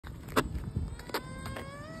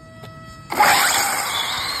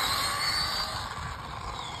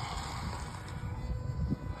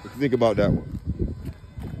think about that one?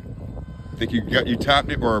 Think you topped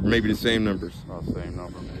it, or maybe the same numbers? Oh, same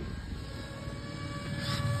number, maybe.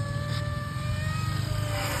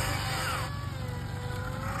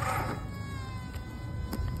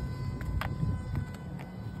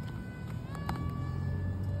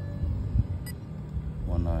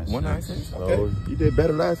 $196. $196. Okay. You did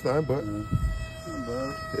better last time, but not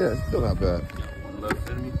bad. Yeah, it's still not bad. One left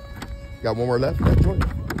in me. Got one more left in that joint.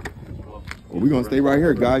 Well, we're gonna stay right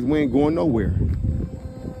here, guys. We ain't going nowhere.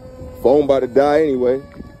 Phone about to die anyway.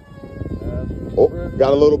 Oh,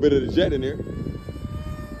 got a little bit of the jet in there.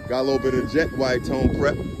 Got a little bit of the jet white tone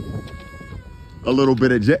prep. A little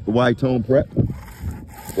bit of jet white tone prep.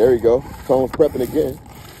 There you go. Tone's prepping again.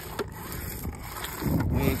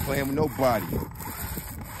 We ain't playing with nobody.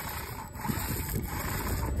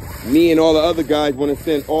 Me and all the other guys want to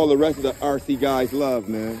send all the rest of the RC guys love,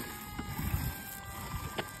 man.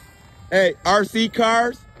 Hey, RC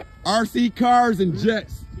cars and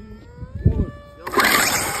jets.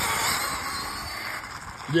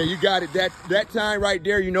 Yeah, you got it. That time right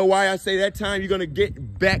there, you know why I say that time you're going to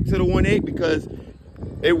get back to the 1.8? Because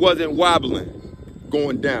it wasn't wobbling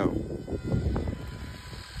going down.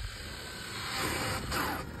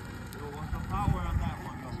 What's the power on that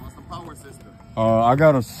one? What's the power system? I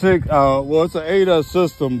got a 6, well, it's an 8S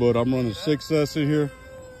system, but I'm running 6S in here.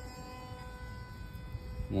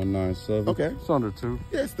 197. Okay. It's under 2.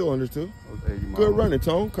 Yeah, it's still under 2. 80 miles. Good running,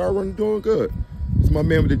 Tone. Car running doing good. It's my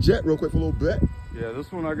man with the jet real quick for a little bit. Yeah,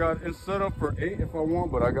 this one I got it's set up for 8 if I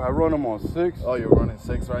want, but I run them on 6. Oh, you're running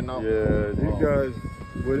 6 right now? Yeah, these guys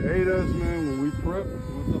with 8S, man, when we prep,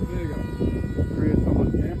 what's up big? Create so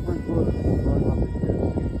much amperage for it.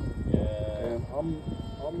 Yeah. And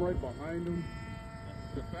I'm right behind him.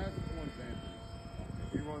 The fastest one's amperage.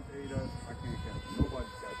 If he runs 8S, I can't catch him.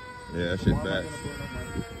 Nobody's catching him. Yeah, that shit fast.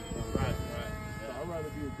 Right. So I'd rather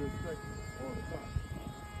be a good second all the time.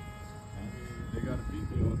 They got to beat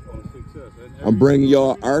me on 6S. I'm bringing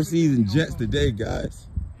y'all RCs and jets today, guys.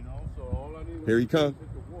 You know, so all I need Here he come.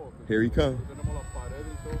 Here he come.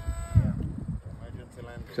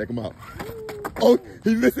 Check him out. Oh,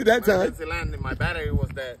 he missed it that time. Landing. My battery was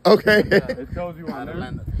dead. Okay. It tells you on there.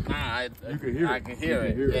 Nah, You can hear it. I can hear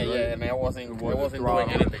it. Right? Yeah, and it wasn't doing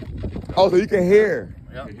anything. Oh, so you can hear.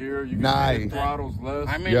 You can hear. You can Nice. hear the throttles less.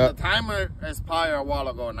 I mean, Yep. the timer expired a while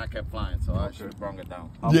ago, and I kept flying, so I should have brought it down.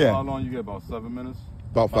 How long you get? About 7 minutes?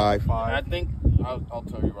 About 5. I think I'll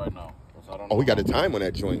tell you right now. I don't Oh, we know. got a time on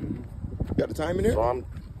that joint. Got the time in there? So I'm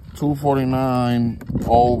 249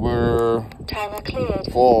 over Timer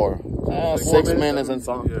cleared. 4. 6 minutes. minutes and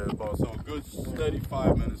something. Yeah, about so a good steady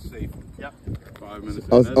 5 minutes safe. Yep. 5 minutes.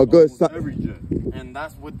 A And that's good almost si- every jet. And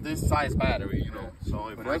that's with this size battery, you know. So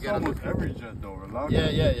if But I that's get almost every jet though.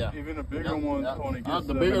 Yeah. Even the bigger ones only get the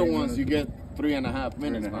 7, bigger 8 ones minutes. you get 3.5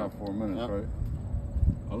 minutes 3.5, now. 4 minutes, Yep. right?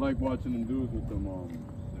 I like watching them dudes with them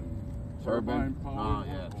Turbine. power.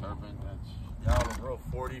 Yeah, turbine. Y'all bro,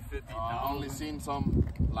 40, 50. I only seen some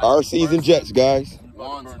like RCs and jets, guys.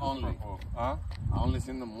 once only. Huh? I only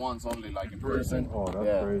seen them once only, like in person. Oh, that's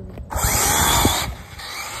Yeah. crazy.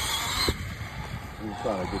 I'm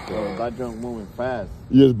trying to get So that junk moving fast.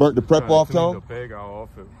 You just burnt the prep off, Tone? The Pega off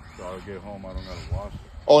it, so I'll get home. I don't gotta wash it.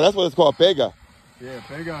 Oh, that's what it's called, Pega. Yeah,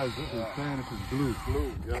 Pega is saying if it's blue.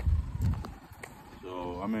 Blue, yeah.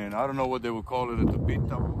 So I mean, I don't know what they would call it at the beat.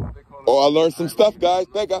 What they call it? Oh, I learned some stuff, guys.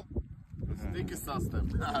 Pega. Sticky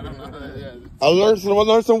system. I don't know. Yeah. I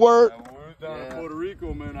learned some word. And when we was down in Puerto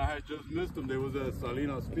Rico, man, I had just missed them. They was at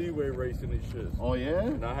Salinas Speedway racing and shit. Oh yeah.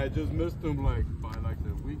 And I had just missed them by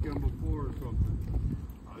the weekend before or something.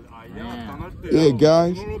 Yeah,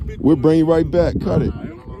 guys, we'll bring you right back. Cut it.